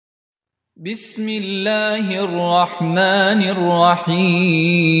بسم الله الرحمن الرحيم.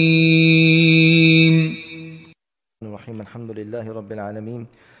 الحمد لله رب العالمين،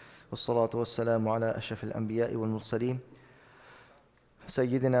 والصلاة والسلام على أشرف الأنبياء والمرسلين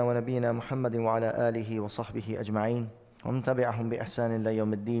سيدنا ونبينا محمد وعلى آله وصحبه أجمعين ومن تبعهم بإحسان إلى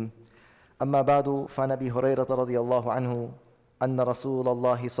يوم الدين. أما بعد، فعن أبي هريرة رضي الله عنه أن رسول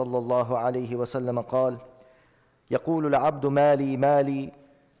الله صلى الله عليه وسلم قال: يقول العبد مالي مالي،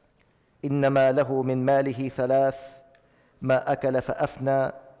 إنما له من ماله ثلاث: ما أكل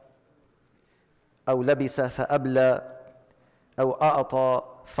فأفنى، أو لبس فأبلى، أو أعطى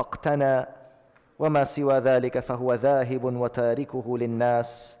فاقتنى، وما سوى ذلك فهو ذاهب وتاركه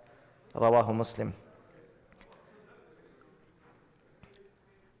للناس. رواه مسلم.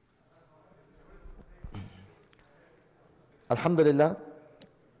 Alhamdulillah,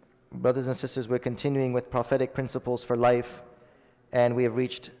 brothers and sisters, we're continuing with prophetic principles for life, and we have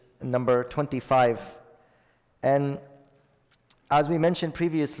reached number 25. And as we mentioned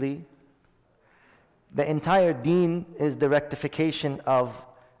previously, the entire deen is the rectification of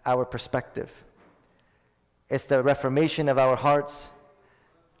our perspective. It's the reformation of our hearts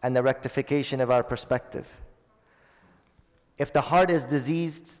and the rectification of our perspective. If the heart is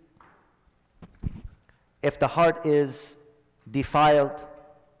diseased, if the heart is defiled,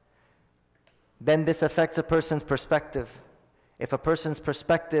 then this affects a person's perspective. If a person's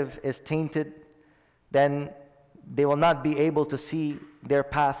perspective is tainted, then they will not be able to see their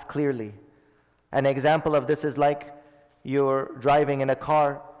path clearly. An example of this is like you're driving in a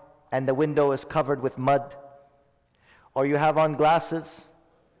car and the window is covered with mud, or you have on glasses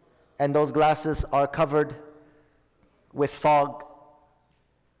and those glasses are covered with fog,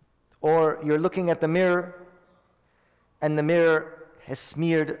 or you're looking at the mirror and the mirror has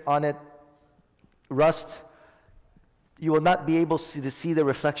smeared on it rust. You will not be able to see the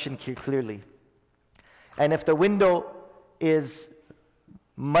reflection clearly. And if the window is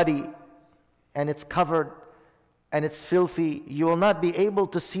muddy and it's covered and it's filthy, you will not be able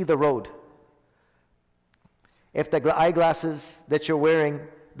to see the road. If the eyeglasses that you're wearing,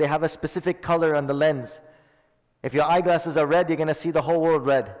 they have a specific color on the lens. If your eyeglasses are red, you're going to see the whole world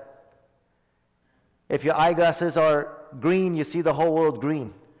red. If your eyeglasses are green, you see the whole world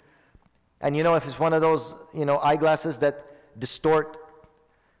green. And you know, if it's one of those, eyeglasses that distort,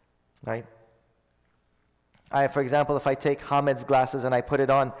 right? For example, if I take Hamid's glasses and I put it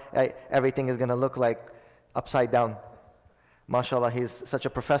on, everything is going to look like upside down. MashaAllah, he's such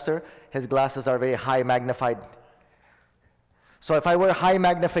a professor. His glasses are very high magnified. So if I wear high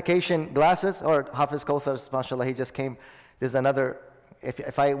magnification glasses, or Hafiz Kawthar's, MashaAllah, he just came, there's another,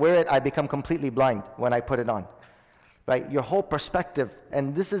 if I wear it, I become completely blind when I put it on. Right? Your whole perspective.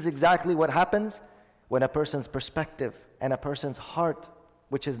 And this is exactly what happens when a person's perspective and a person's heart,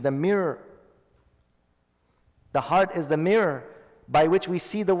 which is the mirror. The heart is the mirror by which we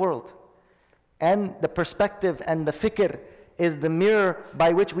see the world. And the perspective and the fikr is the mirror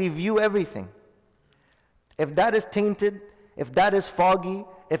by which we view everything. If that is tainted, if that is foggy,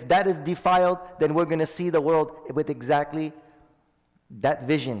 if that is defiled, then we're going to see the world with exactly that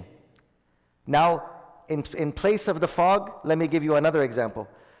vision. Now, in place of the fog, let me give you another example.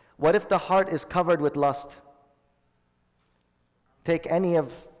 What if the heart is covered with lust? Take any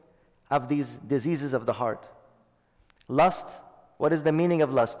of these diseases of the heart. Lust, what is the meaning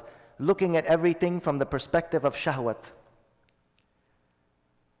of lust? Looking at everything from the perspective of shahwat.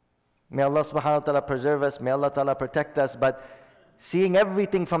 May Allah subhanahu wa ta'ala preserve us, may Allah ta'ala protect us, but seeing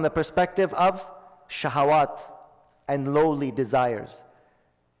everything from the perspective of shahawat and lowly desires.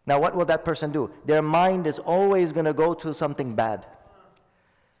 Now what will that person do? Their mind is always going to go to something bad.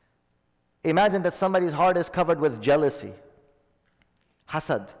 Imagine that somebody's heart is covered with jealousy,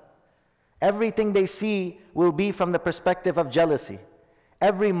 hasad. Everything they see will be from the perspective of jealousy.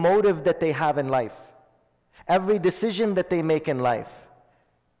 Every motive that they have in life, every decision that they make in life.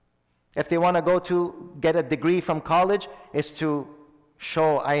 If they want to go to get a degree from college, is to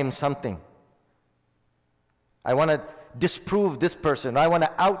show I am something. I want to disprove this person, or I want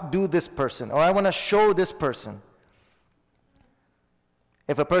to outdo this person, or I want to show this person.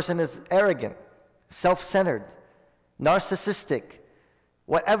 If a person is arrogant, self-centered, narcissistic,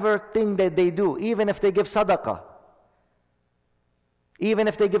 whatever thing that they do, even if they give sadaqah, even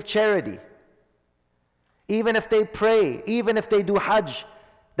if they give charity, even if they pray, even if they do hajj,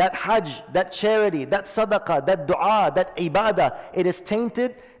 that charity, that sadaqah, that dua, that ibadah, it is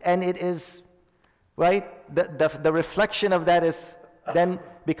tainted, and it is, right? The reflection of that is then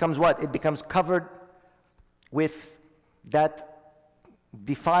becomes what? It becomes covered with that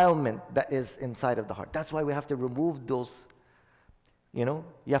defilement that is inside of the heart. That's why we have to remove those You know,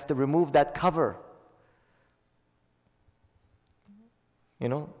 you have to remove that cover. You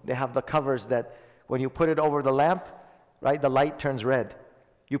know, they have the covers that when you put it over the lamp, right, the light turns red.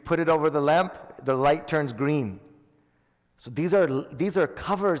 You put it over the lamp, the light turns green. So these are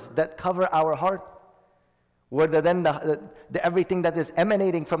covers that cover our heart. Where then everything that is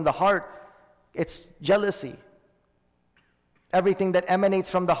emanating from the heart, it's jealousy. Everything that emanates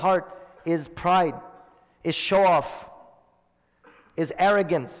from the heart is pride, is show off, is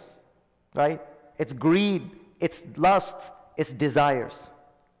arrogance, right? It's greed, it's lust, it's desires.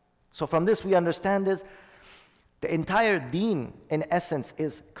 So from this we understand is the entire deen in essence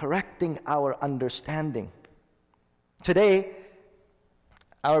is correcting our understanding. Today,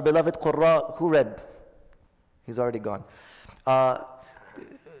 our beloved Qurra who read, he's already gone.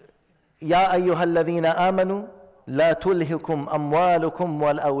 يا أيها الذين آمنوا لا تلهكم أموالكم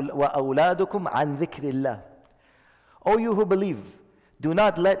وأولادكم عن ذكر الله. O you who believe, do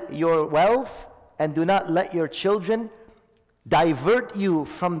not let your wealth and do not let your children divert you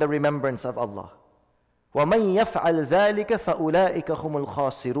from the remembrance of Allah. وَمَنْ يَفْعَلْ ذَلِكَ فَأُولَٰئِكَ هُمُ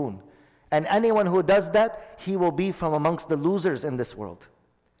الْخَاسِرُونَ. And anyone who does that, he will be from amongst the losers in this world.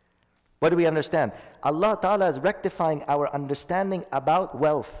 What do we understand? Allah Ta'ala is rectifying our understanding about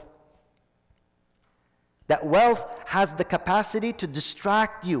wealth. That wealth has the capacity to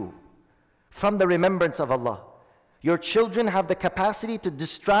distract you from the remembrance of Allah. Your children have the capacity to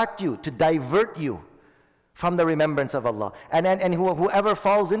distract you, to divert you from the remembrance of Allah. And whoever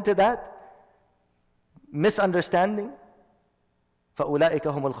falls into that misunderstanding, فَأُولَٰئِكَ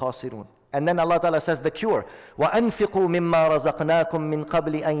هُمُ الْخَاسِرُونَ. And then Allah Ta'ala says the cure, وَأَنفِقُوا مِمَّا رَزَقْنَاكُم مِّن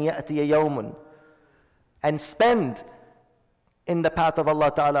قَبْلِ أَن يَأْتِيَ يَوْمٌ. And spend in the path of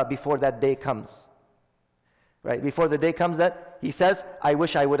Allah Ta'ala before that day comes. Right? Before the day comes that He says, I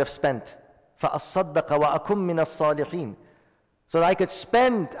wish I would have spent. فَأَصَّدَّقَ وَأَكُم مِّنَ الصَّالِحِينَ. So that I could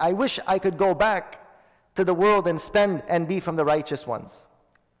spend, I wish I could go back to the world and spend and be from the righteous ones.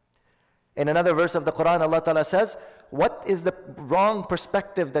 In another verse of the Quran, Allah Ta'ala says, what is the wrong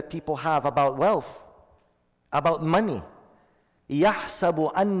perspective that people have about wealth, about money?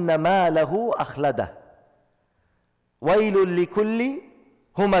 يَحْسَبُ أَنَّ مَالَهُ أَخْلَدَهُ وَيْلٌ لِكُلِّ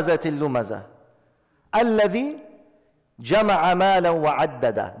هُمَزَةٍ لُمَزَةٍ الَّذِي جَمَعَ مَالًا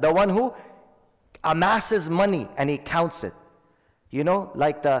وَعَدَّدَهُ. The one who amasses money and he counts it. You know,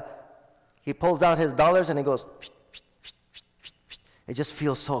 like he pulls out his dollars and he goes, it just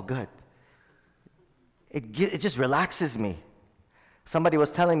feels so good. It just relaxes me. Somebody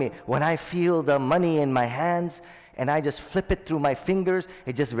was telling me, when I feel the money in my hands and I just flip it through my fingers,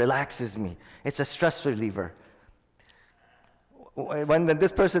 it just relaxes me. It's a stress reliever. When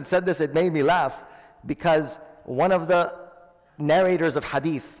this person said this, it made me laugh because one of the narrators of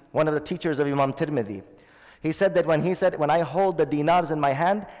hadith, one of the teachers of Imam Tirmidhi, he said that when I hold the dinars in my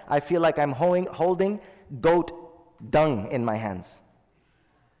hand, I feel like I'm holding goat dung in my hands.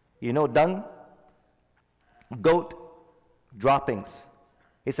 You know dung? Goat droppings.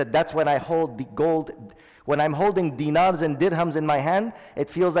 He said that's when I hold the gold. When I'm holding dinars and dirhams in my hand, it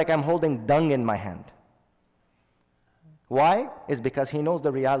feels like I'm holding dung in my hand. Why? It's because he knows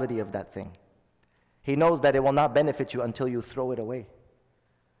the reality of that thing. He knows that it will not benefit you until you throw it away.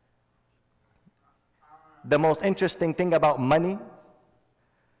 The most interesting thing about money,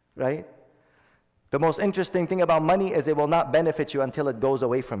 right? The most interesting thing about money is it will not benefit you until it goes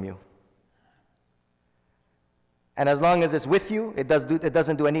away from you. And as long as it's with you, it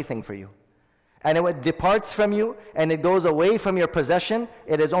doesn't do anything for you. And when it departs from you and it goes away from your possession,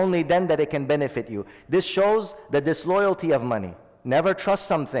 it is only then that it can benefit you. This shows the disloyalty of money. Never trust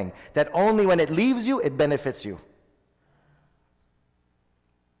something that only when it leaves you, it benefits you.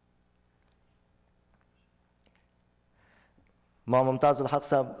 Imam Mumtaz al-Haq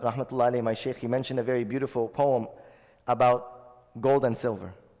Sahib, rahmatullahi alayhi, my shaykh, he mentioned a very beautiful poem about gold and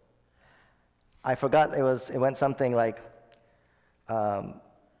silver. I forgot, it went something like,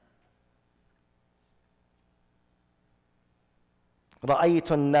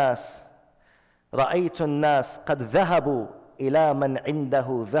 رأيت الناس قد ذهبوا إلى من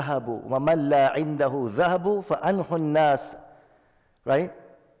عنده ذهب ومن لا عنده ذهب فأنه الناس, right?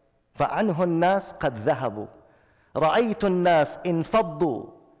 فأنه الناس قد ذهبوا. رأيت الناس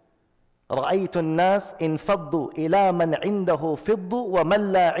انفضوا إلى من عنده فض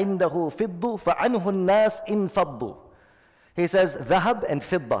ومن لا عنده فض فعنه الناس انفضوا. He says ذهب and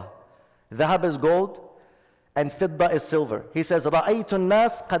fidda. ذهب is gold and fidda is silver. He says رأيت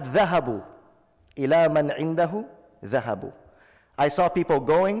الناس قد ذهبوا إلى من عنده ذهب. I saw people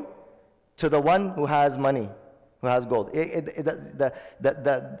going to the one who has money, who has gold. The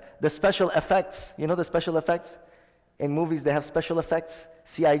special effects, you know the special effects? in movies they have special effects,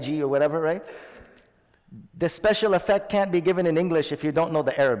 CIG or whatever, right? The special effect can't be given in English if you don't know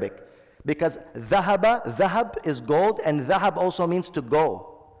the Arabic. Because dhahab is gold, and dhahab also means to go.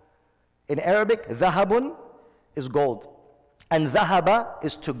 In Arabic, dhahabun is gold, and dhahaba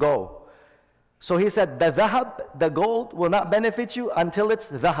is to go. So he said, the dhahab, the gold, will not benefit you until it's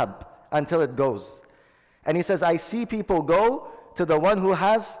dhahab, until it goes. And he says, I see people go to the one who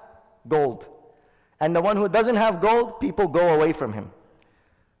has gold. And the one who doesn't have gold, people go away from him.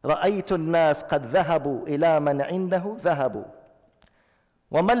 رَأَيْتُ النَّاسِ قَدْ ذَهَبُوا إِلَى مَنْ عِنْدَهُ ذَهَبُوا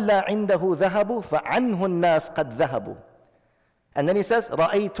وَمَنْ لَا عِنْدَهُ ذَهَبُوا فَعَنْهُ النَّاسِ قَدْ ذَهَبُوا. And then he says,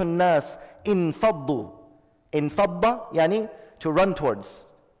 رَأَيْتُ النَّاسِ انْفَضُّوا. انْفَضَّ يعني to run towards,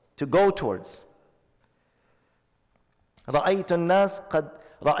 to go towards. رَأَيْتُ النَّاسِ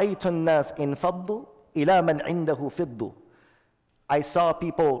انْفَضُّوا إِلَى مَنْ عِنْدَهُ فِضُّوا. I saw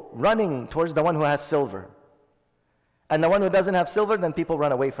people running towards the one who has silver. And the one who doesn't have silver, then people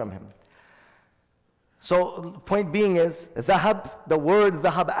run away from him. So point being is, dhahab, the word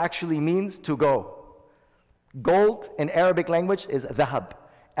dhahab actually means to go. Gold in Arabic language is dhahab.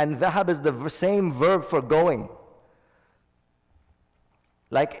 And dhahab is the same verb for going.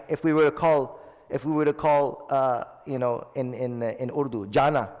 Like if we were to call, in Urdu,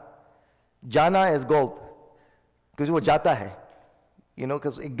 jana. Jana is gold. Because wo jata hai.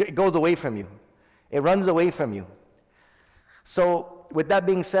 Because it goes away from you. It runs away from you. So, with that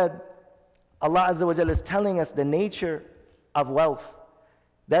being said, Allah Azza wa Jalla is telling us the nature of wealth.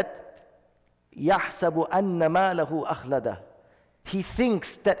 That يَحْسَبُ أَنَّ مَالَهُ أَخْلَدَهُ. He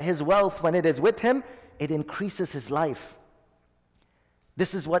thinks that his wealth, when it is with him, it increases his life.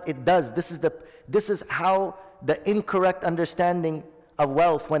 This is what it does. This is how the incorrect understanding of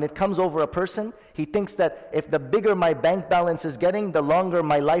wealth, when it comes over a person, he thinks that if the bigger my bank balance is getting, the longer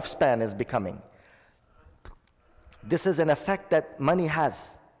my lifespan is becoming. This is an effect that money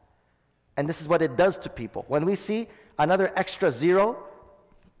has. And this is what it does to people. When we see another extra zero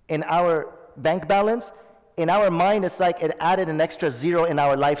in our bank balance, in our mind it's like it added an extra zero in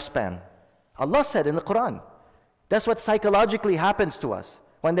our lifespan. Allah said in the Quran, that's what psychologically happens to us.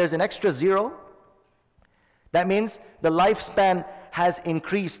 When there's an extra zero, that means the lifespan has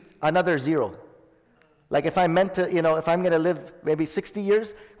increased another zero. Like if I'm meant to, if I'm going to live maybe 60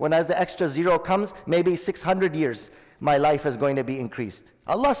 years, when as the extra zero comes, maybe 600 years, my life is going to be increased.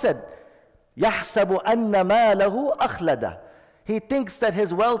 Allah said, يَحْسَبُ أَنَّ مَالَهُ أَخْلَدَ. He thinks that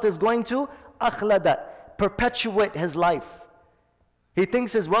his wealth is going to أَخْلَدَ, perpetuate his life. He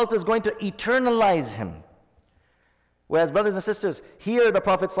thinks his wealth is going to eternalize him. Whereas, brothers and sisters, here the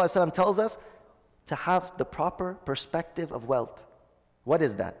Prophet ﷺ tells us to have the proper perspective of wealth. What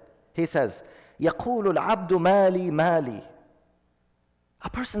is that? He says, يَقُولُ الْعَبْدُ مَالِي مَالِي. A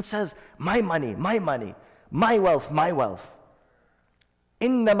person says, my money, my wealth, my wealth.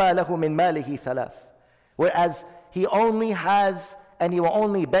 إِنَّمَا لَهُ مِن مَالِهِ ثَلَاث. Whereas he only has, and he will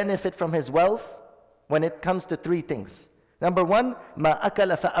only benefit from his wealth when it comes to three things. Number one, مَا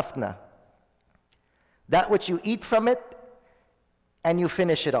أَكَلَ فَأَفْنَى. That which you eat from it, and you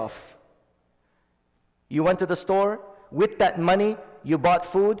finish it off. You went to the store, with that money, you bought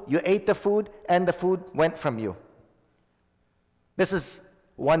food, you ate the food, and the food went from you. This is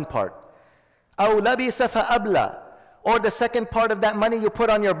one part. أَوْ لَبِسَ فَأَبْلَى. Or the second part of that money you put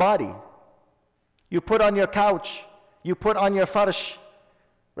on your body. You put on your couch. You put on your farsh.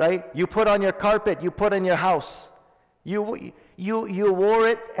 Right? You put on your carpet. You put in your house. You wore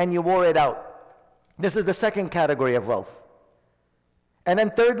it and you wore it out. This is the second category of wealth. And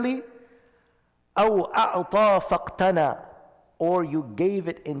then thirdly, أَوْ أَعْطَى فَاقْتَنَى. Or you gave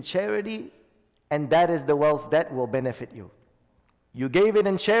it in charity, and that is the wealth that will benefit you. You gave it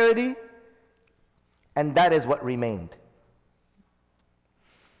in charity, and that is what remained.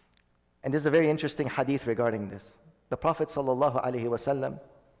 And this is a very interesting hadith regarding this. The Prophet ﷺ,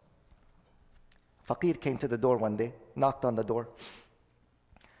 Faqir came to the door one day, knocked on the door,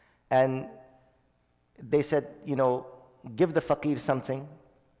 and they said, give the Faqir something.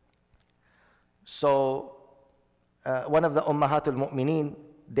 So, one of the Ummahatul Mu'mineen,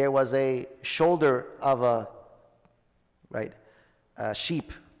 there was a shoulder of a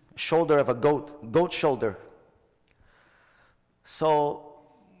sheep, shoulder of a goat shoulder. So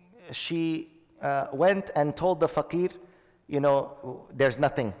she went and told the Faqir, there's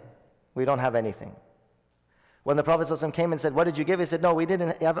nothing. We don't have anything. When the Prophet ﷺ came and said, what did you give? He said, no, we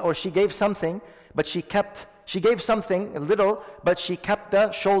didn't have, or she gave something, but she gave something, a little, but she kept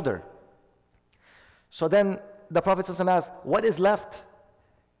the shoulder. So then the Prophet ﷺ asked, what is left?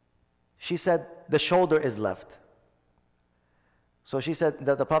 She said, the shoulder is left. So she said,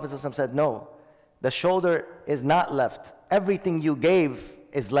 the Prophet ﷺ said, no, The shoulder is not left. Everything you gave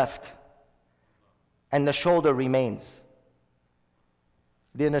is left. And the shoulder remains.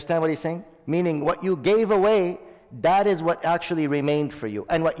 Do you understand what he's saying? Meaning what you gave away, that is what actually remained for you.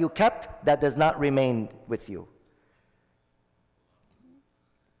 And what you kept, that does not remain with you.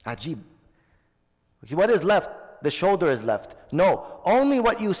 Ajib. What is left? The shoulder is left. No, only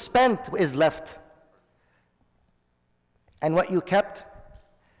what you spent is left. And what you kept,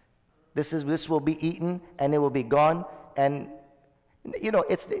 this will be eaten and it will be gone. And you know,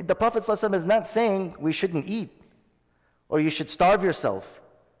 the Prophet ﷺ is not saying we shouldn't eat or you should starve yourself.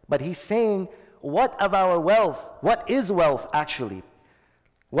 But he's saying, what of our wealth? What is wealth actually?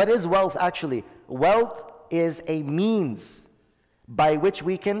 What is wealth actually? Wealth is a means by which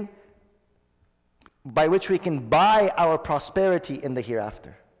we can buy our prosperity in the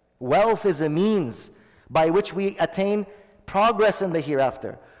hereafter. Wealth is a means by which we attain progress in the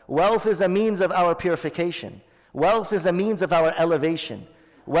hereafter. Wealth is a means of our purification. Wealth is a means of our elevation.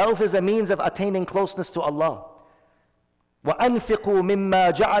 Wealth is a means of attaining closeness to Allah. وَأَنْفِقُوا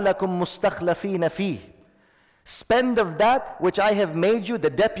مِمَّا جَعَلَكُمْ مُسْتَخْلَفِينَ فِيهِ. Spend of that which I have made you the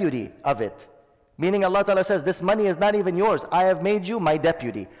deputy of it. Meaning Allah Ta'ala says, this money is not even yours. I have made you my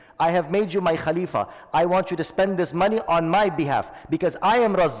deputy. I have made you my Khalifa. I want you to spend this money on my behalf. Because I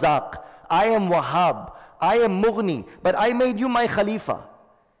am Razzaq. I am Wahhab. I am Mughni. But I made you my Khalifa.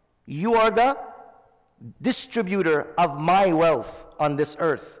 You are the distributor of my wealth on this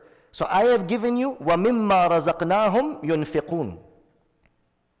earth. So I have given you وَمِمَّا رَزَقْنَاهُمْ يُنْفِقُونَ.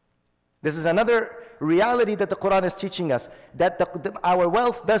 This is another reality that the Quran is teaching us, that our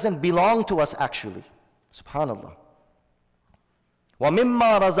wealth doesn't belong to us actually. Subhanallah.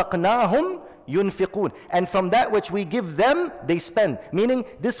 وَمِمَّا رَزَقْنَاهُمْ يُنْفِقُونَ. And from that which we give them, they spend. Meaning,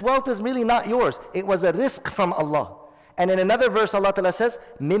 this wealth is really not yours. It was a risk from Allah. And in another verse, Allah Ta'ala says,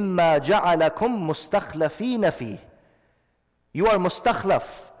 مِمَّا جَعَلَكُمْ مُسْتَخْلَفِينَ فِيهِ. You are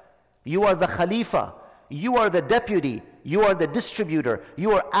mustakhlaf. You are the Khalifa. You are the deputy. You are the distributor.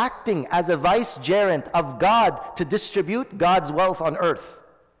 You are acting as a vicegerent of God to distribute God's wealth on earth.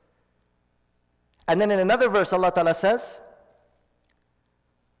 And then in another verse, Allah Ta'ala says,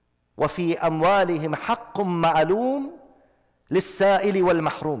 وَفِي أَمْوَالِهِمْ حَقٌّ مَعْلُومٌ لِلسَّائِلِ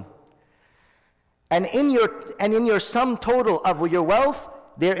وَالْمَحْرُومِ. And in your sum total of your wealth,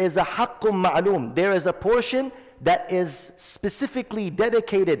 there is a haqqum ma'loom. There is a portion that is specifically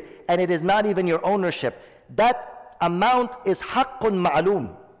dedicated, and it is not even your ownership. That amount is haqqun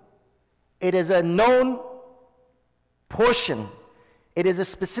ma'loom. It is a known portion. It is a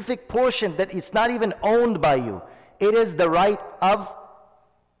specific portion that it's not even owned by you. It is the right of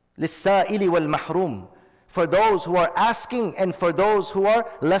لِلسَّائِلِ وَالْمَحْرُومِ. For those who are asking and for those who are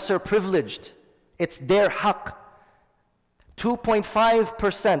lesser privileged. It's their haqq.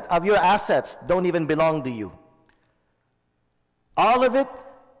 2.5% of your assets don't even belong to you. All of it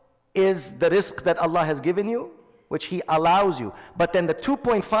is the risk that Allah has given you, which He allows you. But then the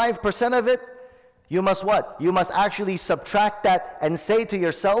 2.5% of it, you must what? You must actually subtract that and say to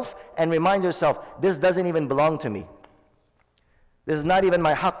yourself and remind yourself, this doesn't even belong to me. This is not even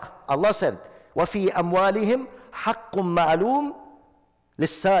my haqq. Allah said, وَفِي أَمْوَالِهِمْ حَقٌّ مَعْلُومٌ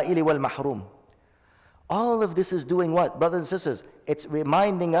لِلسَّائِلِ وَالْمَحْرُومِ. All of this is doing what? Brothers and sisters, it's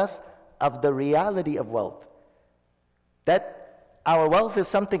reminding us of the reality of wealth. That our wealth is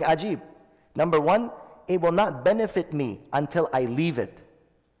something ajib. Number one, it will not benefit me until I leave it.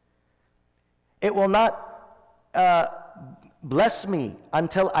 It will not bless me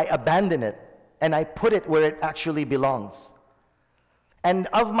until I abandon it and I put it where it actually belongs. And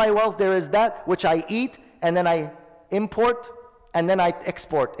of my wealth, there is that which I eat and then I import and then I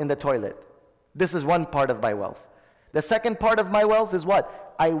export in the toilet. This is one part of my wealth. The second part of my wealth is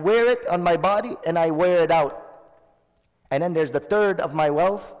what? I wear it on my body and I wear it out. And then there's the third of my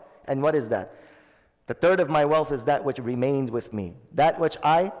wealth. And what is that? The third of my wealth is that which remains with me. That which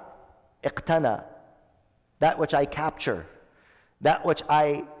I iqtana. That which I capture. That which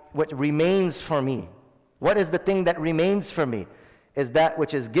remains for me. What is the thing that remains for me? Is that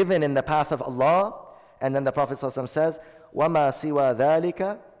which is given in the path of Allah. And then the Prophet ﷺ says, وَمَا سِوَى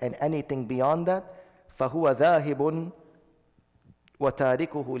ذَلِكَ. And anything beyond that, فَهُوَ ذَاهِبٌ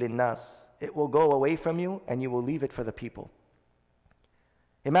وَتَارِكُهُ لِلنَّاسِ. It will go away from you and you will leave it for the people.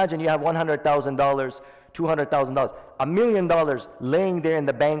 Imagine you have $100,000, $200,000, $1 million laying there in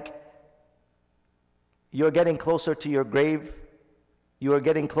the bank. You're getting closer to your grave. You are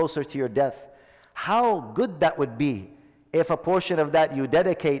getting closer to your death. How good that would be if a portion of that you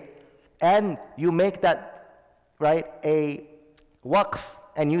dedicate and you make that, right, a waqf,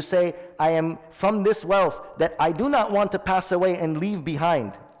 and you say, I am from this wealth that I do not want to pass away and leave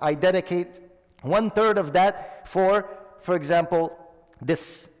behind. I dedicate 1/3 of that for example,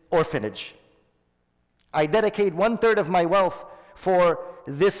 this orphanage. I dedicate 1/3 of my wealth for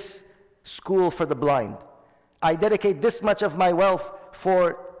this school for the blind. I dedicate this much of my wealth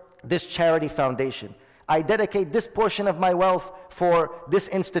for this charity foundation. I dedicate this portion of my wealth for this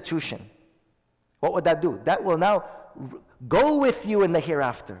institution. What would that do? That will now go with you in the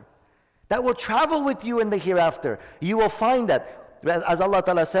hereafter. That will travel with you in the hereafter. You will find that, as Allah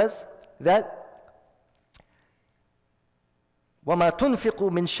Ta'ala says, that وَمَا تُنْفِقُوا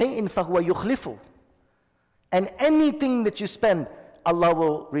مِنْ شَيْءٍ فَهُوَ يُخْلِفُ. And anything that you spend, Allah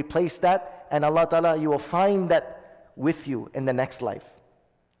will replace that, and Allah Ta'ala, you will find that with you in the next life.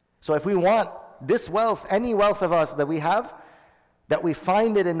 So if we want this wealth, any wealth of us that we have, that we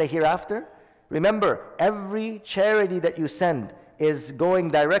find it in the hereafter, remember, every charity that you send is going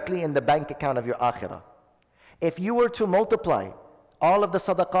directly in the bank account of your akhirah. If you were to multiply all of the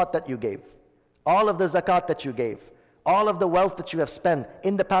sadaqat that you gave, all of the zakat that you gave, all of the wealth that you have spent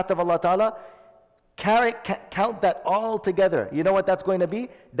in the path of Allah Ta'ala, count that all together. You know what that's going to be?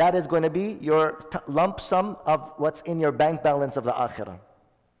 That is going to be your lump sum of what's in your bank balance of the akhirah.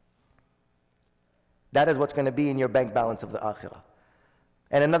 That is what's going to be in your bank balance of the akhirah.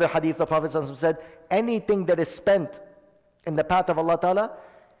 And another hadith, the Prophet ﷺ said, anything that is spent in the path of Allah Ta'ala,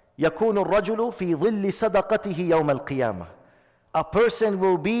 يَكُونُ الرَّجُلُ فِي ظِلِّ صَدَقَتِهِ يَوْمَ الْقِيَامَةِ. A person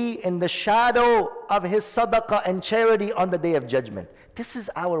will be in the shadow of his sadaqah and charity on the day of judgment. This is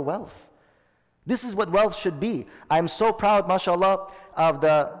our wealth. This is what wealth should be. I'm so proud, mashallah, of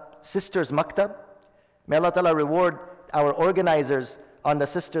the sisters' maktab. May Allah Ta'ala reward our organizers on the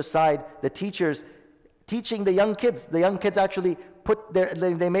sisters' side, the teachers, teaching the young kids. The young kids actually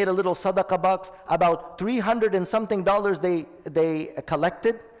they made a little sadaqah box, about $300 and something they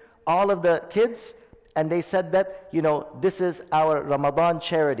collected, all of the kids, and they said that, you know, this is our Ramadan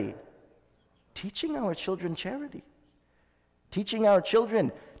charity. Teaching our children charity. Teaching our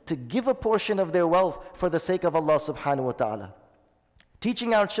children to give a portion of their wealth for the sake of Allah subhanahu wa ta'ala.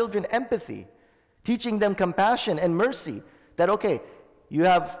 Teaching our children empathy. Teaching them compassion and mercy. That, okay, you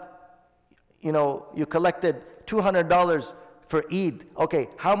collected $200 for Eid. Okay,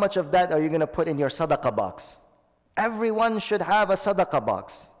 how much of that are you going to put in your sadaqah box? Everyone should have a sadaqah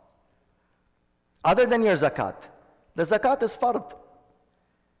box. Other than your zakat. The zakat is fard.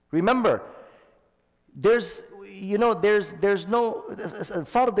 Remember, there's no,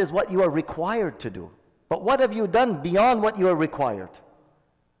 fard is what you are required to do. But what have you done beyond what you are required?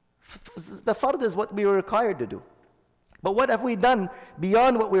 The fard is what we are required to do. But what have we done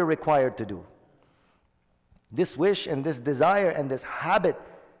beyond what we are required to do? This wish and this desire and this habit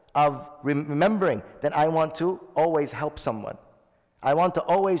of remembering that I want to always help someone. I want to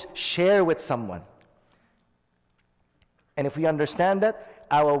always share with someone. And if we understand that,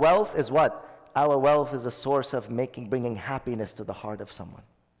 our wealth is what? Our wealth is a source of bringing happiness to the heart of someone.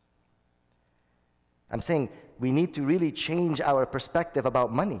 I'm saying we need to really change our perspective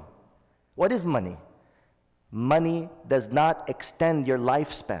about money. What is money? Money does not extend your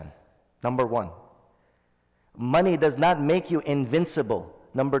lifespan, number one. Money does not make you invincible,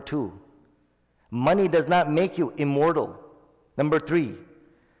 number two. Money does not make you immortal, number three.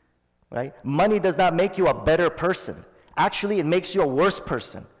 Right? Money does not make you a better person. Actually, it makes you a worse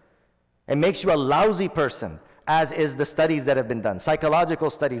person. It makes you a lousy person, as is the studies that have been done, psychological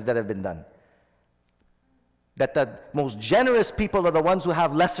studies that have been done. That the most generous people are the ones who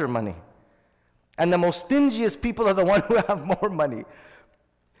have lesser money. And the most stingiest people are the ones who have more money.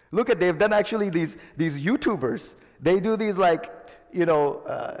 Look at, they've done actually these YouTubers. They do these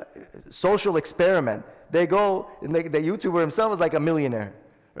social experiment. They go, and the YouTuber himself is like a millionaire,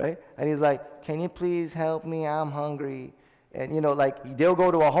 right? And he's like, can you please help me? I'm hungry. And they'll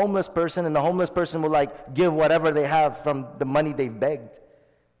go to a homeless person, and the homeless person will give whatever they have from the money they've begged.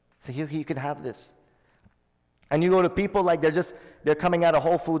 So you can have this. And you go to people they're coming out of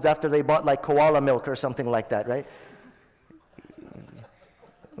Whole Foods after they bought koala milk or something like that, right?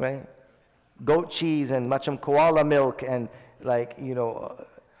 Right? Goat cheese and koala milk and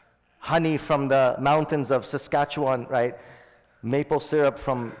honey from the mountains of Saskatchewan, right? Maple syrup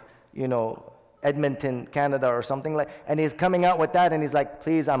from, Edmonton, Canada or something and he's coming out with that and he's like,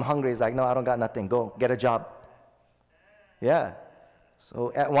 please, I'm hungry. He's like, no, I don't got nothing. Go get a job. Yeah.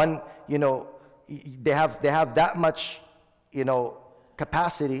 So at one, they have that much,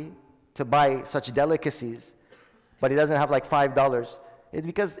 capacity to buy such delicacies, but he doesn't have $5. It's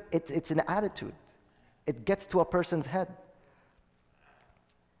because it's an attitude. It gets to a person's head.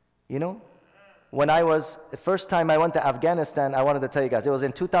 When the first time I went to Afghanistan, I wanted to tell you guys, it was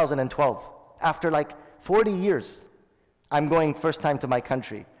in 2012. After 40 years, I'm going first time to my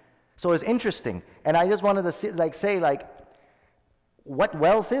country. So it's interesting. And I just wanted to say what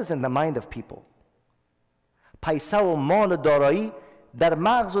wealth is in the mind of people. پیسه و مال و دارایی در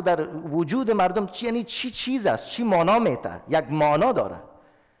مغز و در وجود مردم یعنی چی چیز است؟ چی معنا میده؟ یک معنا داره.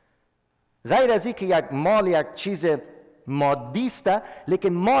 غیر از اینکه یک مال یک چیز مادی است، لیکن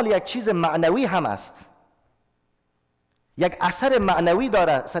مال یک چیز معنوی هم است. یک اثر معنوی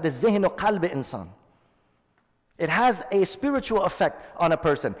داره سر ذهن و قلب انسان. It has a spiritual effect on a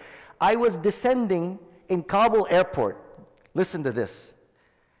person. I was descending in Kabul airport. Listen to this.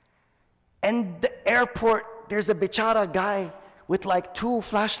 And the airport, there's a bichara guy with like 2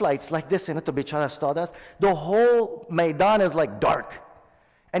 flashlights like this. The whole Maidan is like dark.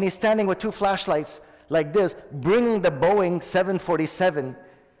 And he's standing with 2 flashlights like this, bringing the Boeing 747.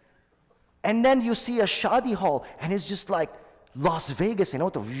 And then you see a shadi hall, and it's just like Las Vegas,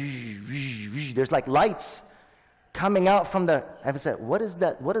 there's like lights coming out from the, and I said, what is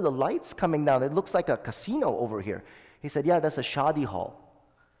that? What are the lights coming down? It looks like a casino over here. He said, yeah, that's a shadi hall.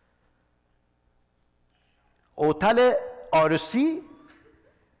 Hotel Arusi,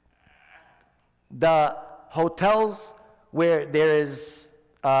 the hotels where there is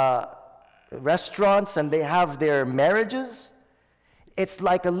restaurants and they have their marriages. It's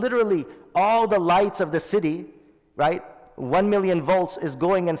like literally all the lights of the city, right? 1 million volts is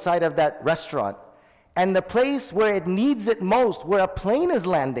going inside of that restaurant. And the place where it needs it most, where a plane is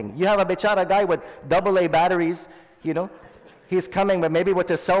landing, you have a bechara guy with AA batteries, he's coming, but maybe with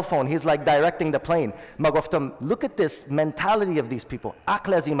his cell phone, he's like directing the plane. Magoftam, look at this mentality of these people.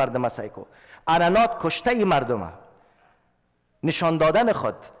 Aqlazi mardama saiko. Ananat kushtai mardama. Nishan dadan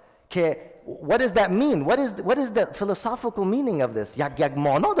khud. What does that mean? What is the philosophical meaning of this? Yag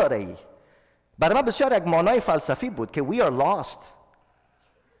mano dare. Barama besyar yag manai falsafi bud ke we are lost.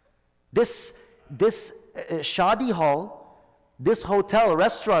 This shadi hall, this hotel,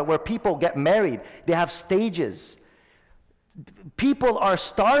 restaurant where people get married, they have stages. People are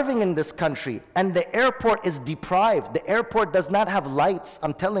starving in this country, and the airport is deprived. The airport does not have lights,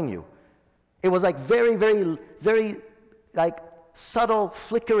 I'm telling you. It was like very, very, very like subtle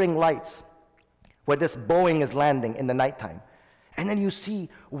flickering lights where this Boeing is landing in the nighttime. And then you see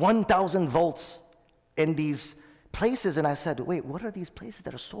 1,000 volts in these places, and I said, wait, what are these places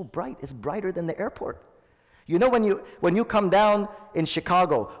that are so bright? It's brighter than the airport. You know, when you come down in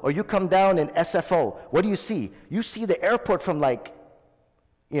Chicago or you come down in SFO, what do you see? You see the airport from like,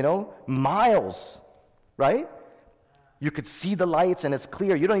 miles, right? You could see the lights and it's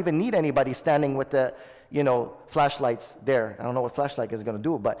clear. You don't even need anybody standing with the, flashlights there. I don't know what flashlight is going to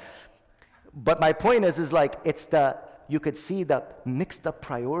do, but my point is like, you could see the mixed up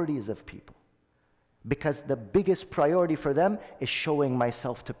priorities of people. Because the biggest priority for them is showing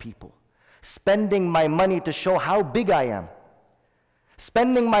myself to people. Spending my money to show how big I am.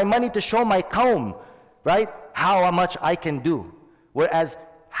 Spending my money to show my qawm, right? How much I can do. Whereas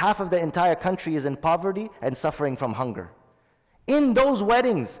half of the entire country is in poverty and suffering from hunger. In those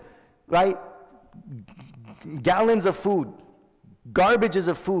weddings, right? Gallons of food, garbages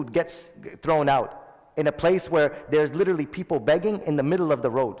of food gets thrown out in a place where there's literally people begging in the middle of the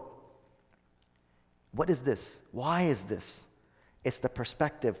road. What is this? Why is this? It's the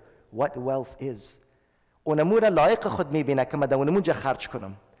perspective, what wealth is. اونمورا لایق خود میبینه که من اونموجا خرج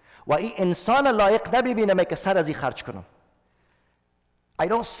کنم و این انسان لایق نمیبینه که سر ازی خرج کنم. I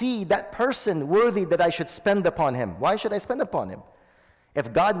don't see that person worthy that I should spend upon him. Why should I spend upon him?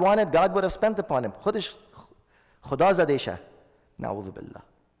 If God wanted, God would have spent upon him. خودش خدا زدیشه. نعوذ بالله.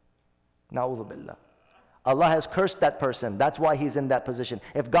 نعوذ بالله. Allah has cursed that person. That's why he's in that position.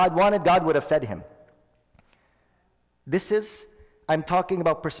 If God wanted, God would have fed him. I'm talking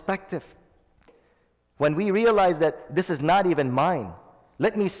about perspective. When we realize that this is not even mine,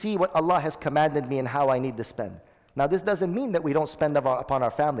 let me see what Allah has commanded me and how I need to spend. Now this doesn't mean that we don't spend upon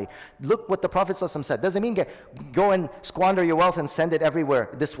our family. Look what the Prophet ﷺ said. Doesn't mean go and squander your wealth and send it everywhere,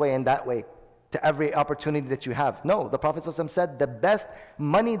 this way and that way, to every opportunity that you have. No, the Prophet ﷺ said the best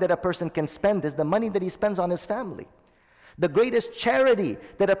money that a person can spend is the money that he spends on his family. The greatest charity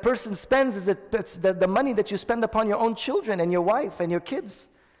that a person spends is the money that you spend upon your own children and your wife and your kids.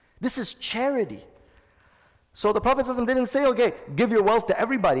 This is charity. So the Prophet ﷺ didn't say, okay, give your wealth to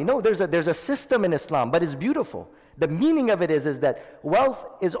everybody. No, there's a system in Islam, but it's beautiful. The meaning of it is that wealth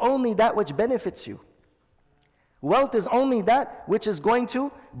is only that which benefits you. Wealth is only that which is going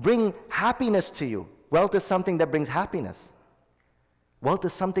to bring happiness to you. Wealth is something that brings happiness. Wealth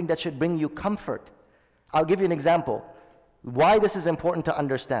is something that should bring you comfort. I'll give you an example. Why this is important to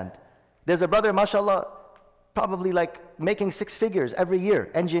understand. There's a brother, mashallah, probably like making 6 figures every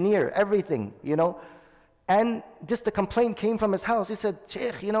year, engineer, everything, And just the complaint came from his house. He said,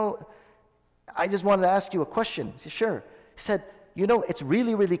 Shaykh, you know, I just wanted to ask you a question. He said, sure. He said, you know, it's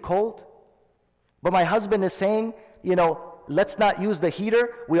really, really cold, but my husband is saying, you know, let's not use the heater.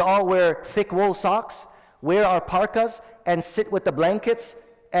 We all wear thick wool socks, wear our parkas, and sit with the blankets,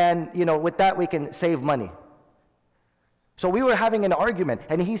 and, you know, with that we can save money. So we were having an argument,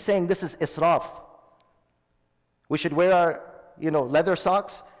 and he's saying this is israf. We should wear our, you know, leather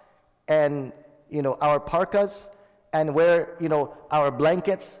socks, and, you know, our parkas, and wear, you know, our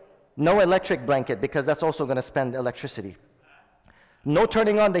blankets. No electric blanket, because that's also going to spend electricity. No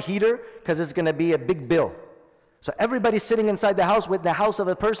turning on the heater, because it's going to be a big bill. So everybody's sitting inside the house with the house of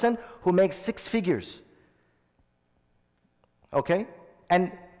a person who makes 6 figures. Okay?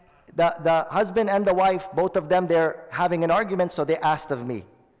 And the husband and the wife, both of them, they're having an argument, so they asked of me,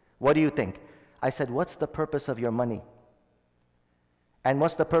 what do you think? I said, what's the purpose of your money? And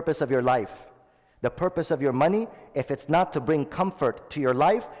what's the purpose of your life? The purpose of your money, if it's not to bring comfort to your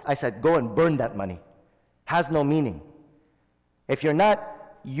life, I said, go and burn that money. Has no meaning. If you're not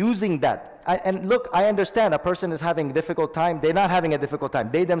using that, and look, I understand a person is having a difficult time. They're not having a difficult time.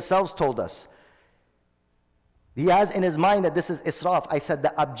 They themselves told us. He has in his mind that this is israf. I said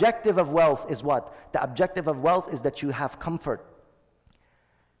the objective of wealth is what? The objective of wealth is that you have comfort.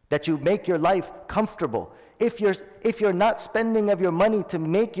 That you make your life comfortable. If you're not spending of your money to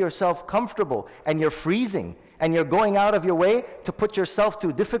make yourself comfortable, and you're freezing, and you're going out of your way to put yourself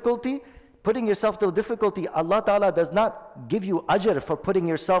through difficulty, putting yourself through difficulty, Allah Ta'ala does not give you ajr for putting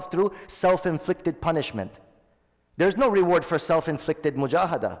yourself through self-inflicted punishment. There's no reward for self-inflicted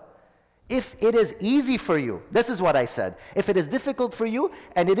mujahada. If it is easy for you, this is what I said. If it is difficult for you,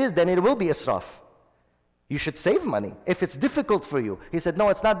 and it is, then it will be israf. You should save money if it's difficult for you. He said, no,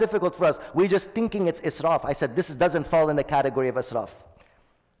 it's not difficult for us. We're just thinking it's israf. I said, this doesn't fall in the category of israf.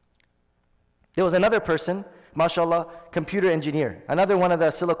 There was another person, mashallah, computer engineer, another one of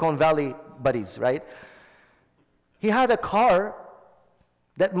the Silicon Valley buddies, right? He had a car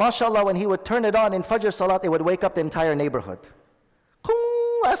that, mashallah, when he would turn it on in Fajr Salat, it would wake up the entire neighborhood.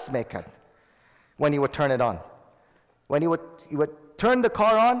 When he would turn it on. When he would turn the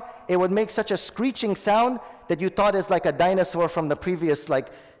car on, it would make such a screeching sound that you thought it's like a dinosaur from the previous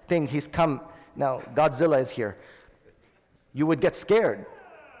thing. He's come, now Godzilla is here. You would get scared.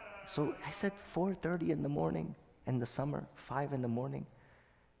 So I said 4:30 in the morning in the summer, 5 in the morning.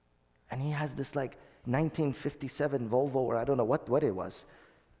 And he has this 1957 Volvo, or I don't know what it was.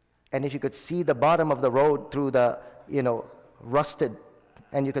 And if you could see the bottom of the road through the, you know, rusted,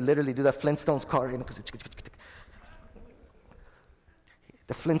 and you could literally do the Flintstones car, you know,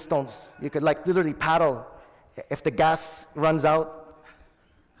 the Flintstones, you could literally paddle if the gas runs out.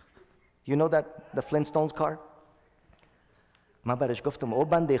 You know that, the Flintstones car? ما برش گفتم او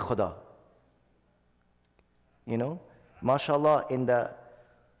بنده خدا. You know, mashallah, in the,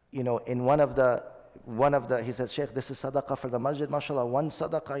 you know, in one of the, he said, Shaykh, this is sadaqah for the masjid, mashallah, one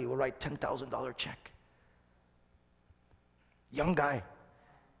sadaqah, you will write $10,000 check. Young guy.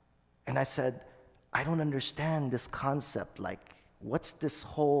 And I said, I don't understand this concept. What's this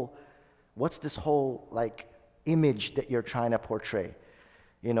whole image that you're trying to portray?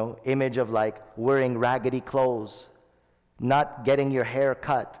 You know, image of wearing raggedy clothes, not getting your hair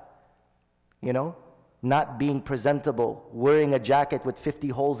cut, you know, not being presentable, wearing a jacket with 50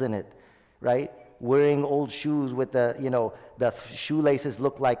 holes in it, right? Wearing old shoes with the, you know, the shoelaces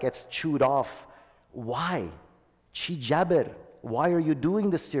look like it's chewed off. Why? Chi jabir. Why are you doing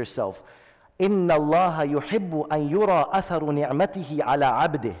this to yourself? Inna Allah yuhibbu an yura atharu ni'matihi ala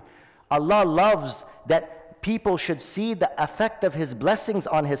abdih. Allah loves that people should see the effect of His blessings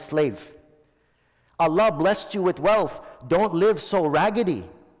on His slave. Allah blessed you with wealth. Don't live so raggedy.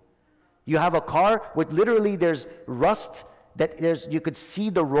 You have a car with literally there's rust that you could see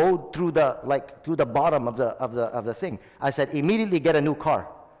the road through the through the bottom of the thing. I said, immediately get a new car.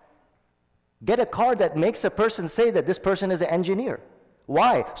 Get a car that makes a person say that this person is an engineer.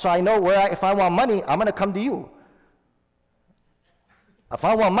 Why? So I know if I want money, I'm going to come to you. If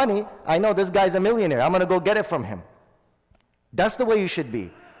I want money, I know this guy's a millionaire. I'm going to go get it from him. That's the way you should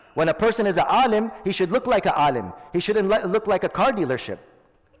be. When a person is an alim, he should look like an alim. He shouldn't look like a car dealership,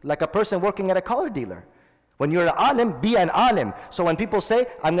 like a person working at a car dealer. When you're an alim, be an alim. So when people say,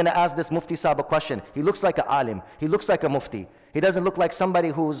 I'm going to ask this mufti sahab a question, he looks like an alim. He looks like a mufti. He doesn't look like somebody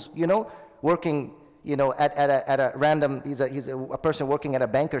who's, you know, working, you know, at a random, he's a person working at a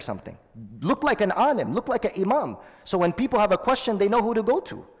bank or something. Look like an alim, look like an imam. So when people have a question, they know who to go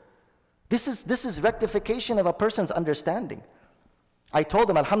to. This is rectification of a person's understanding. I told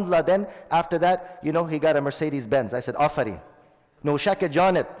him, alhamdulillah, then after that, you know, he got a Mercedes Benz. I said, Afari. No shaka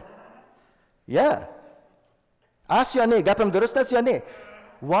janet. Yeah. Asyane, gapam durust asyane.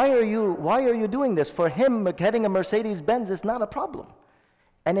 Why are you doing this? For him, getting a Mercedes-Benz is not a problem.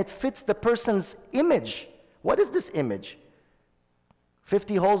 And it fits the person's image. What is this image?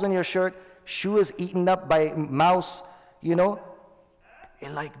 50 holes in your shirt, shoe is eaten up by mouse, you know?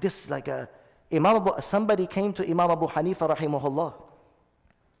 And like this, like somebody came to Imam Abu Hanifa rahimahullah.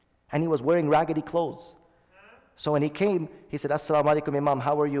 And he was wearing raggedy clothes. So when he came, he said, Assalamu alaikum Imam,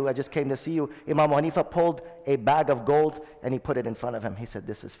 how are you? I just came to see you. Imam Hanifa pulled a bag of gold and he put it in front of him. He said,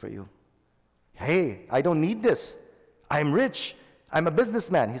 this is for you. Hey, I don't need this. I'm rich. I'm a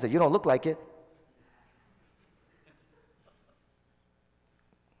businessman. He said, you don't look like it.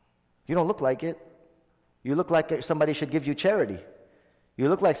 You don't look like it. You look like somebody should give you charity. You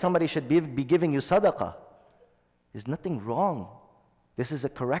look like somebody should be giving you sadaqah. There's nothing wrong. This is a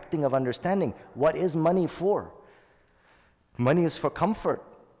correcting of understanding. What is money for? Money is for comfort.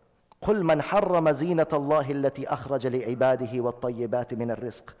 قُلْ مَنْ حَرَّمَ زِينَةَ اللَّهِ الَّتِي أَخْرَجَ لِعِبَادِهِ وَالطَّيِّبَاتِ مِنَ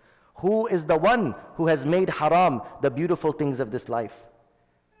الرِّزْقِ. Who is the one who has made haram the beautiful things of this life?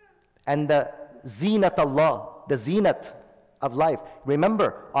 And the zinat Allah, the zinat of life.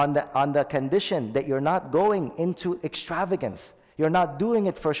 Remember, on the condition that you're not going into extravagance. You're not doing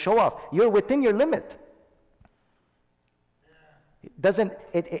it for show off. You're within your limit.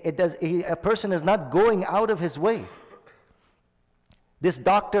 A person is not going out of his way. This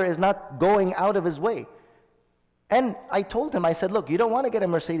doctor is not going out of his way. And I told him, I said, look, you don't want to get a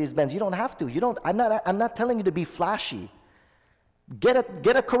Mercedes-Benz. You don't have to. I'm not telling you to be flashy. Get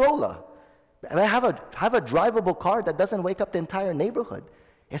a Corolla. Have a drivable car that doesn't wake up the entire neighborhood.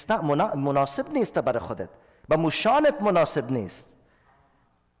 It's not munasib nista bara khudat, but mushanat munasib nist.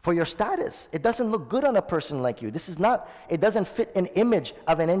 For your status, it doesn't look good on a person like you. It doesn't fit an image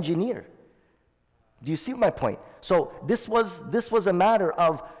of an engineer. Do you see my point? So this was a matter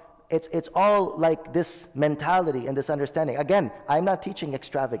of, it's all like this mentality and this understanding. Again, I'm not teaching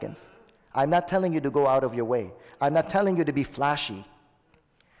extravagance. I'm not telling you to go out of your way. I'm not telling you to be flashy.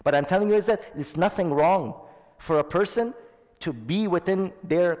 But I'm telling you is that it's nothing wrong for a person to be within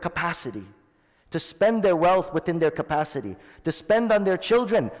their capacity, to spend their wealth within their capacity, to spend on their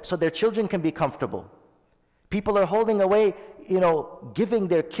children so their children can be comfortable. People are holding away, giving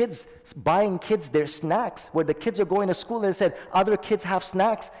their kids, buying kids their snacks, where the kids are going to school and they said, other kids have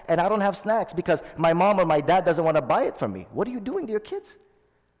snacks and I don't have snacks because my mom or my dad doesn't want to buy it for me. What are you doing to your kids?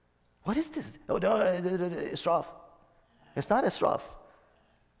 What is this? Oh, no, israf. It's not israf.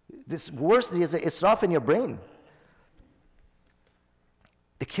 This worse is israf in your brain.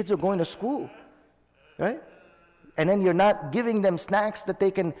 The kids are going to school, right? And then you're not giving them snacks that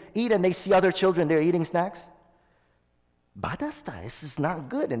they can eat, and they see other children, they're eating snacks. Badasta, this is not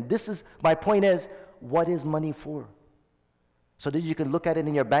good. And my point is, what is money for? So that you can look at it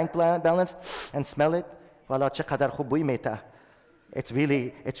in your bank balance and smell it. It's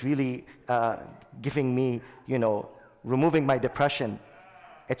really giving me, removing my depression.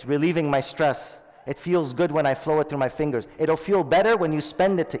 It's relieving my stress. It feels good when I flow it through my fingers. It'll feel better when you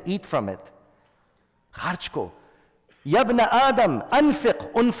spend it to eat from it. Kharchko. Yabna Adam,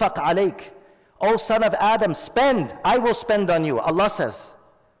 anfiq unfaq alayk. O son of Adam, spend, I will spend on you. Allah says.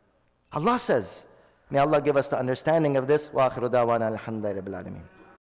 Allah says. May Allah give us the understanding of this. Wa akhiru da'wana alhamdulillahi rabbil alameen.